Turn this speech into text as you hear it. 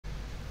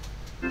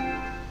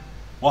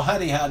Well,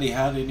 howdy,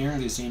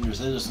 nearly senior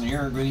citizen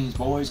here. Greetings,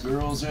 boys,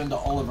 girls, and to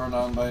all of our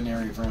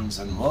non-binary friends,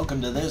 and welcome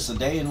to this, a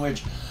day in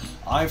which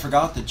I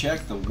forgot to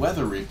check the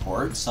weather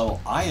report, so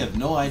I have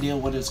no idea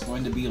what it's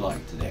going to be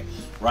like today.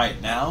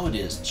 Right now, it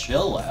is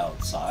chill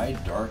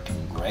outside, dark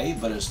and gray,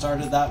 but it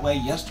started that way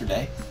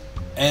yesterday,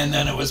 and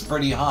then it was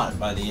pretty hot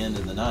by the end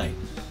of the night.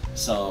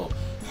 So,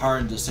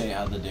 hard to say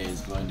how the day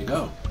is going to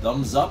go.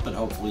 Thumbs up, and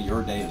hopefully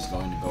your day is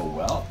going to go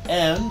well.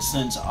 And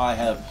since I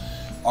have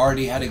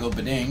already had to go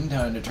ba-ding,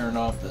 time to turn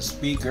off the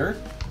speaker.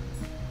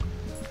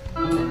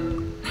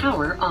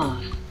 Power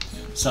off.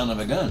 Son of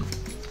a gun.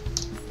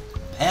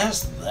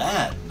 Past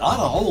that, not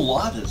a whole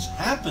lot has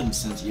happened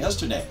since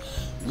yesterday.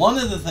 One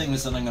of the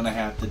things that I'm going to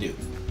have to do,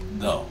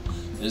 though,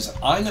 is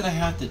I'm going to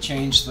have to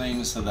change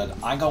things so that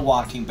I go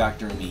walking back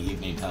during the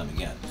evening time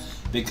again.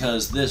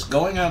 Because this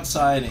going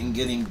outside and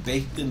getting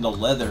baked into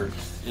leather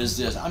is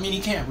just, I mean,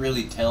 you can't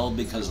really tell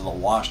because of the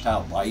washed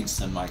out lights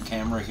and my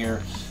camera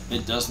here.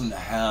 It doesn't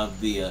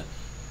have the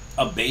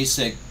a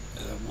basic,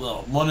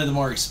 well, one of the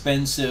more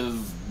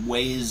expensive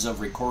ways of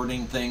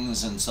recording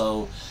things, and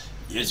so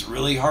it's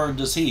really hard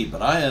to see.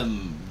 But I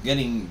am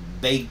getting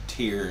baked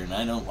here, and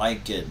I don't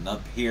like it, and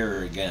up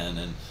here again,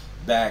 and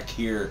back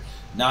here,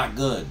 not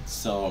good.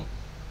 So,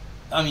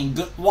 I mean,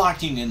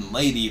 walking in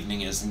late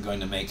evening isn't going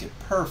to make it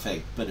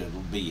perfect, but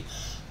it'll be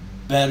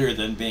better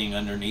than being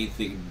underneath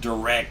the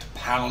direct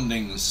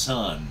pounding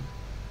sun.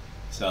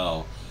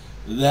 So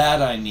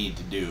that I need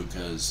to do,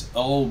 because,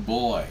 oh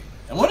boy.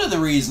 And one of the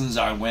reasons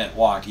I went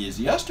Walkies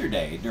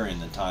yesterday during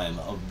the time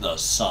of the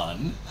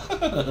sun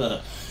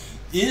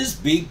is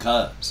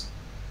because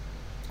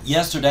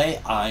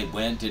yesterday I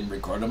went and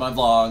recorded my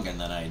vlog,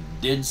 and then I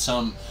did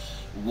some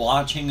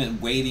watching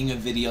and waiting of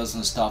videos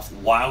and stuff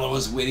while I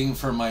was waiting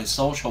for my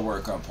social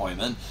worker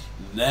appointment.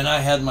 Then I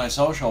had my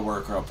social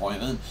worker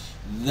appointment.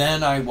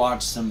 Then I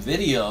watched some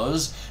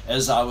videos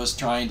as I was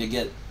trying to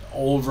get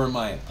over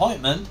my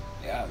appointment.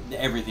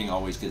 Everything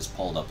always gets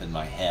pulled up in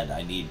my head.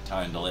 I need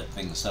time to let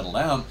things settle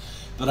down.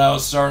 But I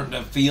was starting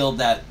to feel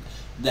that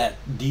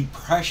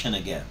depression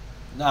again.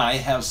 Now, I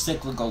have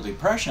cyclical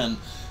depression,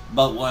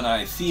 but when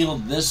I feel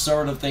this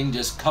sort of thing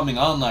just coming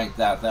on like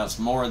that, that's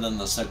more than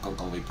the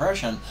cyclical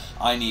depression.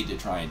 I need to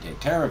try and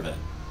take care of it.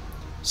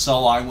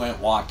 So I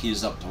went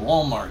Walkies up to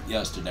Walmart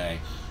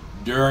yesterday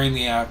during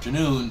the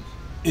afternoon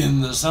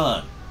in the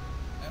sun.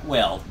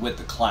 Well, with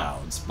the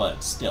clouds,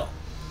 but still.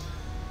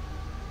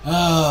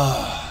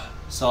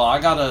 So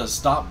I gotta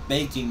stop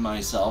baking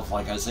myself.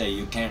 Like I say,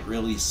 you can't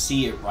really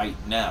see it right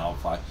now,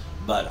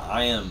 but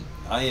I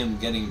am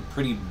getting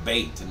pretty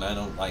baked, and I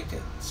don't like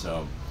it.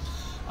 So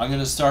I'm going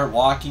to start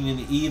walking in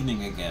the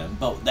evening again,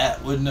 but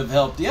that wouldn't have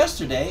helped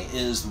yesterday.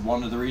 Is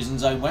one of the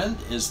reasons I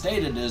went, is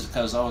stated, is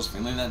because I was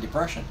feeling that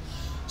depression.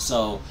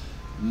 So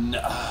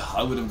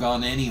I would have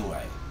gone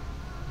anyway.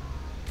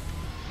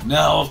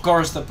 Now, of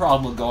course, the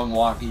problem with going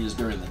Walkies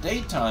during the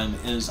daytime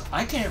is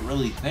I can't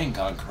really think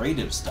on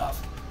creative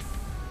stuff,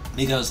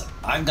 because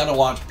I've got to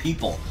watch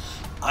people,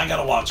 I got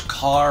to watch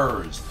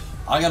cars,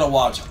 I gotta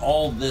watch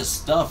all this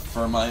stuff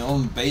for my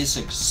own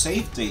basic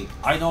safety.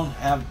 I don't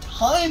have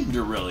time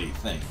to really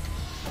think.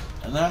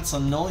 And that's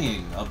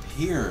annoying up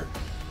here.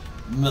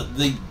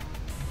 The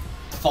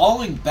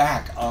falling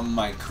back on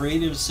my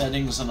creative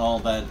settings and all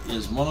that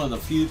is one of the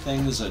few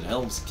things that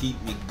helps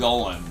keep me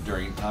going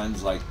during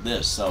times like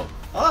this. So,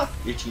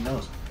 itchy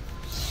nose.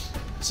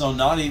 So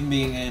not even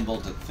being able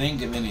to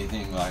think of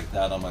anything like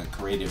that on my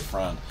creative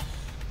front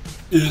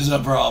is a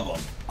problem.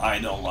 I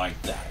don't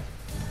like that.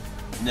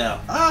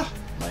 Now,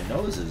 my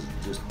nose is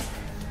just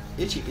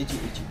itchy.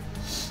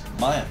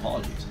 My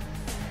apologies.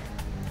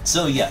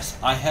 So yes,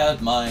 I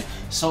had my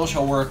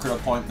social worker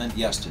appointment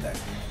yesterday.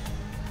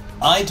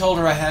 I told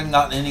her I hadn't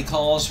gotten any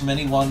calls from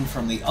anyone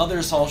from the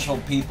other social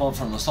people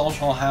from the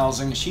social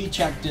housing. She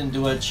checked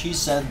into it. She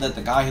said that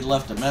the guy had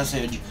left a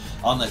message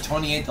on the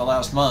 28th of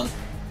last month.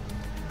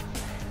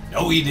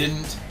 No, he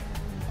didn't.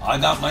 I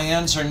got my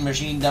answering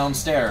machine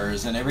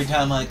downstairs, and every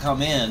time I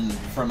come in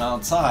from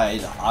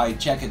outside, I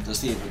check it to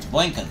see if it's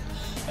blinking.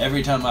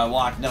 Every time I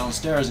walk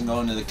downstairs and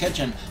go into the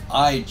kitchen,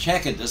 I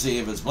check it to see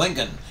if it's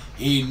blinking.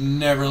 He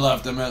never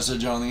left a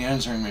message on the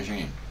answering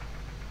machine.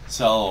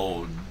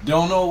 So,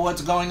 don't know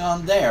what's going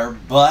on there,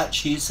 but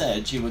she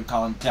said she would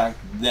contact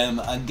them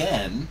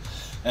again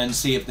and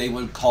see if they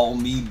would call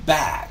me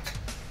back.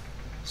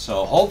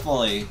 So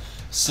hopefully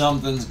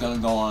something's going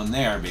to go on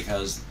there,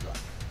 because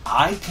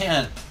I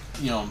can't,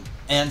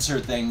 answer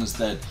things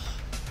that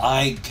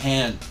I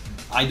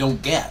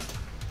don't get.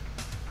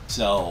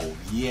 So,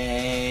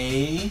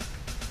 yay.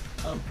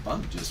 A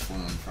bug just flew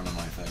in front of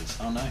my face.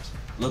 How nice.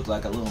 Looked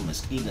like a little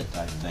mosquito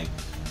type thing.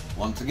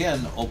 Once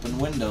again, open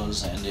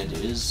windows, and it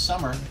is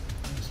summer.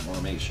 Just want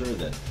to make sure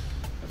that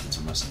if it's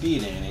a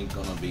mosquito, it ain't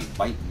going to be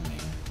biting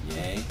me.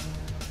 Yay.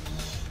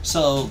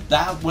 So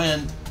that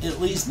went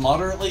at least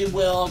moderately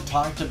well.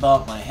 Talked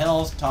about my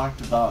health, talked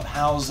about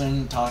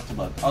housing, talked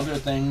about other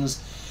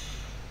things.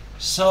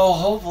 So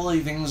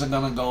hopefully things are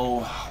going to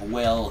go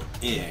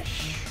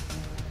well-ish.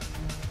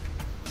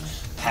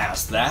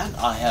 Past that,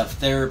 I have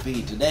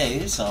therapy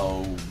today,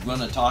 so I'm going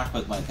to talk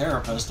with my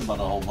therapist about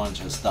a whole bunch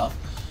of stuff.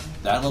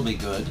 That'll be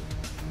good.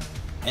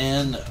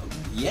 And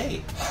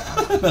yay.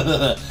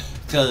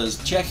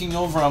 Because checking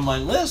over on my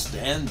list,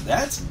 and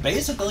that's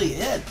basically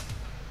it.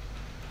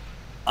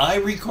 I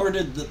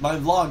recorded my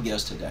vlog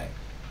yesterday,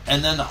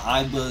 and then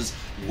I was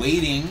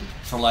waiting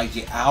for like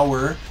an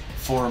hour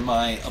for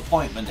my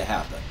appointment to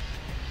happen.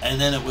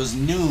 And then it was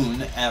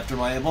noon after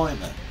my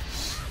appointment.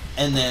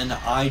 And then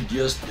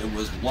it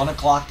was 1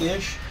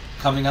 o'clock-ish,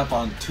 coming up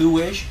on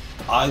 2-ish,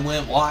 I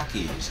went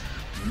Walkies.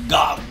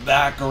 Got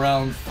back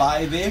around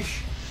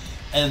 5-ish,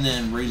 and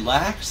then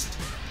relaxed,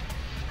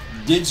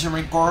 did some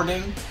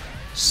recording,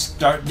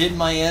 did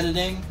my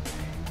editing,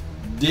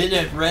 did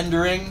it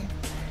rendering,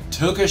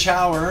 took a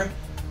shower,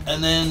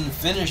 and then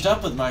finished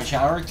up with my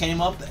shower,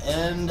 came up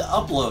and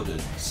uploaded.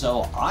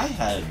 So I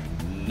had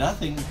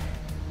nothing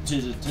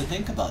to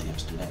think about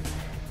yesterday.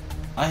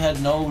 I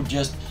had no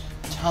just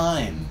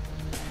time,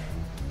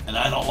 and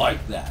I don't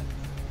like that.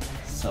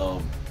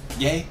 So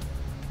yay.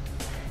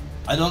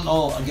 I don't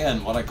know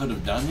again what I could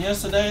have done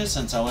yesterday,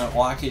 since I went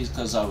Walkies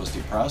because I was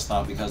depressed,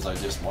 not because I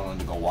just wanted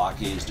to go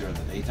Walkies during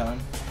the daytime.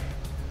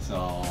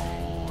 So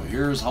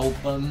here's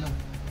hoping.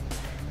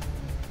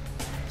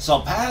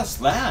 So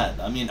past that,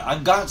 I mean,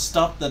 I've got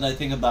stuff that I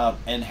think about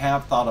and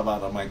have thought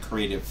about on my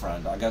creative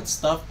front. I got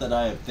stuff that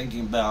I am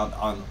thinking about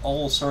on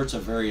all sorts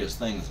of various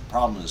things. The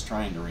problem is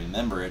trying to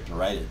remember it, to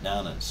write it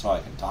down, and so I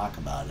can talk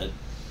about it.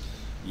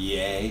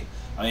 Yay.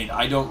 I mean,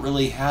 I don't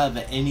really have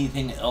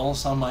anything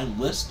else on my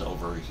list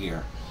over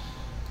here,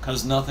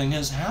 because nothing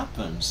has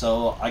happened.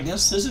 So I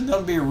guess this is going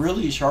to be a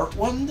really short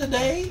one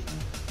today.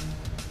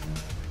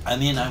 I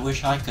mean, I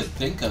wish I could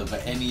think of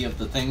any of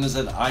the things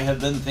that I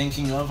have been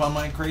thinking of on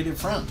my creative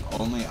front.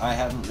 Only I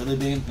haven't really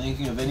been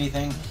thinking of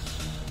anything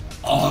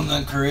on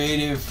the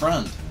creative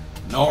front.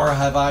 Nor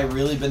have I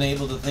really been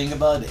able to think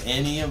about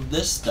any of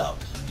this stuff.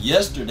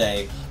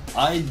 Yesterday,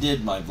 I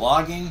did my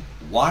vlogging,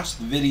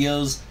 watched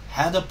videos,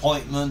 had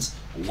appointments,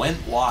 went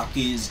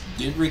Walkies,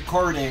 did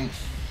recording,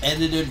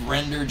 edited,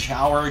 rendered,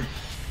 showered,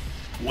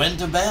 went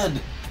to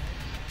bed.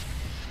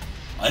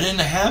 I didn't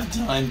have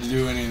time to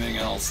do anything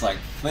else, like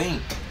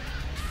think.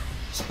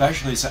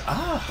 Especially say,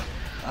 I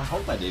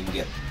hope I didn't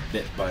get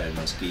bit by a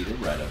mosquito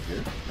right up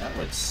here. That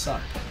would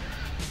suck.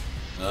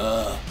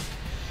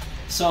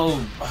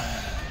 So,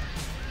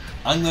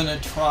 I'm going to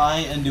try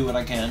and do what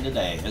I can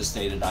today. As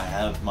stated, I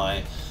have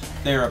my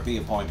therapy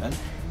appointment,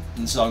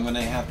 and so I'm going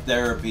to have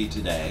therapy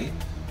today.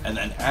 And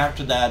then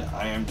after that,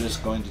 I am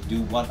just going to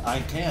do what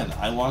I can.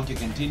 I want to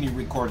continue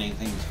recording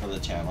things for the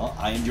channel.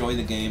 I enjoy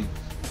the game,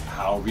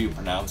 however you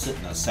pronounce it,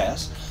 and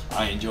assess.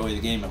 I enjoy the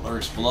game It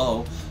Lurks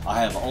Below. I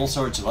have all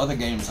sorts of other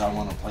games I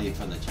want to play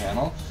for the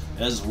channel,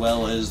 as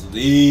well as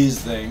these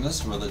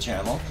things for the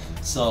channel.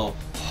 So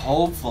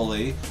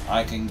hopefully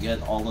I can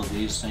get all of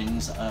these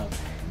things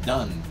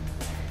done.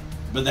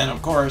 But then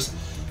of course,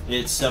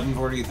 it's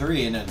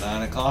 7:43 and at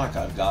 9 o'clock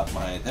I've got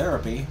my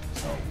therapy,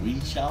 so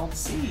we shall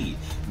see.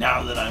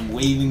 Now that I'm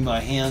waving my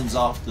hands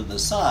off to the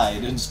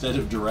side instead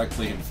of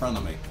directly in front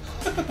of me.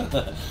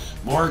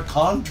 More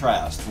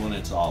contrast when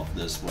it's off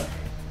this way.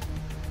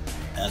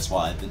 That's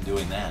why I've been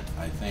doing that,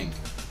 I think.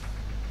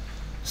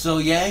 So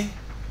yay.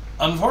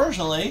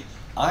 Unfortunately,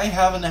 I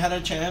haven't had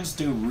a chance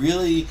to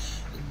really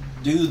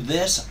do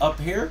this up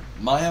here.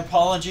 My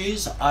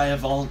apologies. I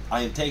have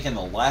taken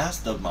the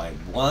last of my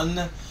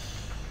one.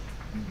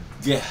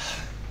 Yeah,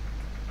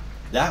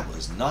 that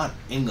was not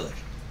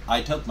English.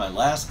 I took my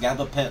last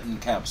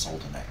gabapentin capsule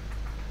today.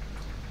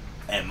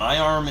 And my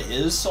arm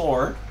is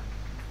sore.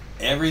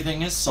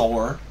 Everything is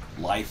sore.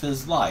 Life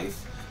is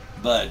life.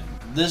 But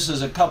this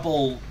is a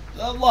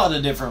lot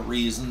of different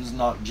reasons,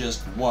 not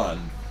just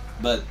one.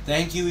 But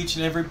thank you each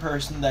and every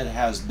person that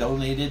has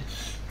donated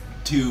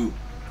to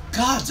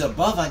Gods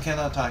above, I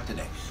cannot talk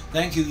today.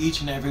 Thank you each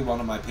and every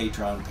one of my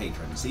Patreon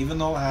patrons. Even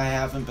though I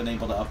haven't been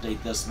able to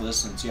update this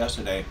list since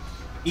yesterday,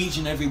 each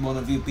and every one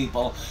of you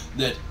people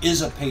that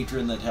is a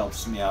patron that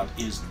helps me out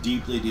is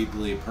deeply,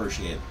 deeply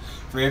appreciated.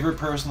 For every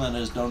person that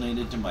has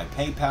donated to my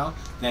PayPal,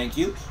 thank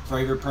you. For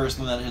every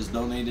person that has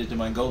donated to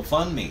my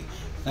GoFundMe,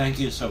 thank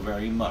you so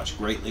very much.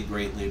 Greatly,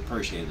 greatly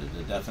appreciated.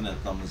 A definite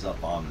thumbs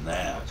up on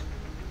that.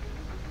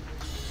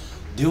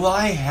 Do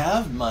I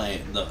have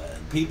the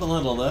people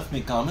that have left me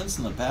comments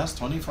in the past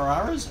 24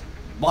 hours?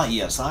 Why,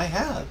 yes, I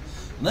have.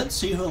 Let's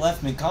see who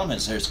left me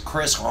comments. There's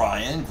Chris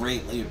Ryan,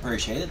 greatly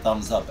appreciated,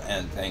 thumbs up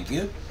and thank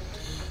you.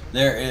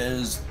 There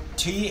is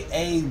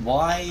TAYVAWEIGAND,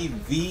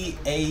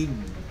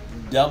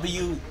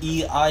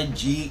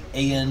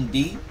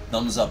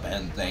 thumbs up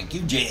and thank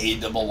you.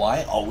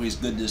 JAYY, always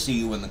good to see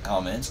you in the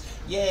comments.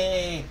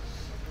 Yay!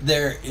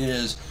 There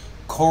is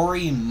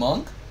Corey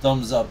Monk,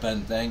 thumbs up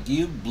and thank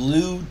you.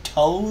 Blue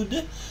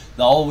Toad,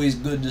 always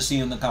good to see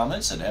you in the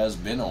comments. It has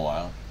been a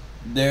while.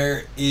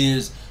 There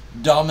is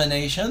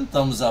Domination,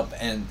 thumbs up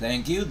and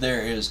thank you.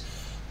 There is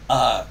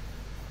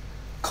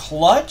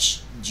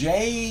Clutch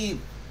J,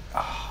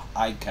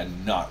 I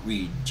cannot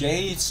read,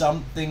 J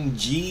something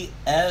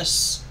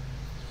GS.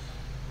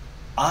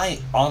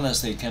 I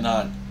honestly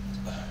cannot.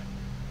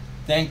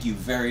 Thank you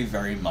very,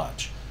 very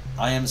much.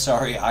 I am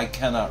sorry I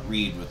cannot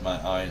read with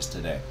my eyes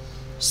today.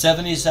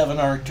 77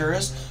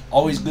 Arcturus,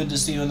 always good to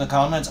see you in the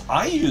comments.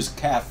 I use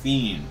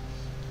caffeine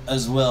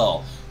as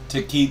well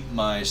to keep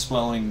my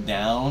swelling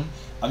down.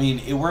 I mean,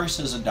 it works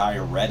as a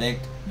diuretic.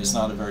 It's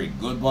not a very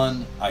good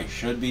one. I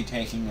should be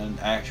taking an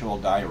actual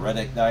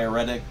diuretic,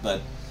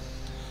 but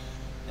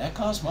that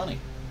costs money.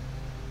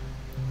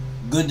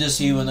 Good to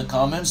see you in the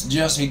comments.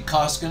 Jesse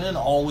Koskinen,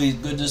 always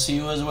good to see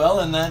you as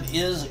well. And that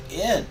is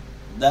it.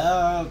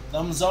 The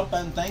thumbs up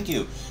and thank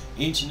you.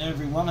 Each and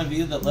every one of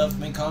you that left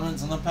me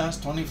comments in the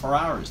past 24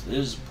 hours. It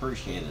is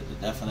appreciated.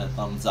 A definite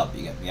thumbs up.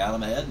 You get me out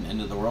of my head and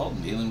into the world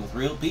and dealing with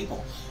real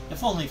people.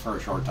 If only for a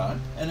short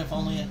time, and if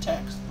only a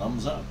text.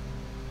 Thumbs up.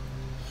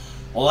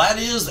 Well, that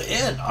is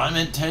it. I'm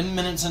at 10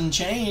 minutes and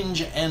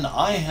change, and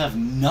I have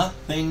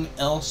nothing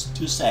else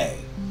to say.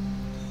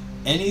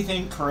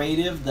 Anything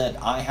creative that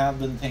I have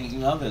been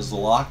thinking of is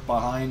locked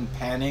behind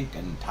panic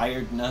and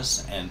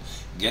tiredness and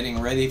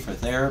getting ready for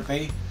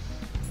therapy.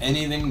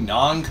 Anything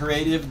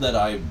non-creative that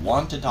I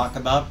want to talk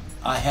about,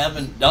 I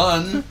haven't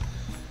done.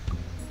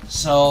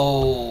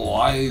 So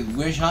I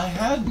wish I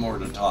had more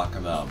to talk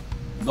about,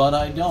 but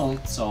I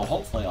don't. So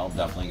hopefully I'll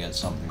definitely get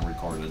something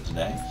recorded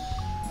today.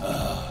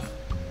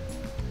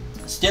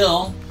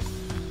 Still,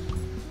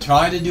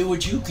 try to do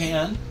what you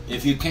can.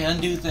 If you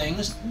can do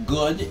things,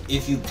 good.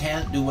 If you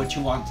can't do what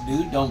you want to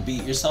do, don't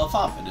beat yourself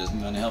up. It isn't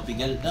going to help you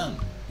get it done.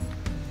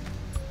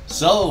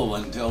 So,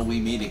 until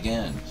we meet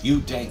again, you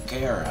take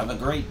care. Have a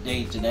great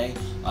day today.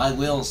 I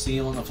will see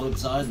you on the flip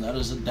side, and that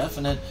is a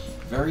definite,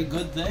 very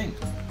good thing.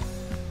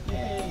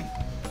 Yay.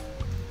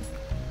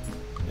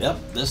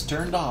 Yep, this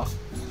turned off.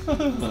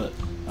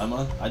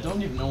 I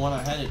don't even know when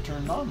I had it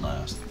turned on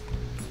last.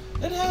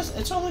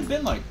 It's only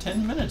been like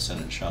 10 minutes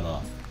and it shut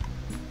off.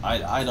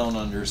 I don't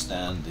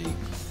understand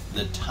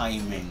the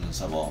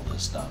timings of all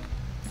this stuff.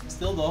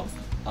 Still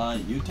though,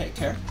 you take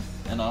care,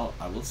 and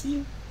I will see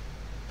you.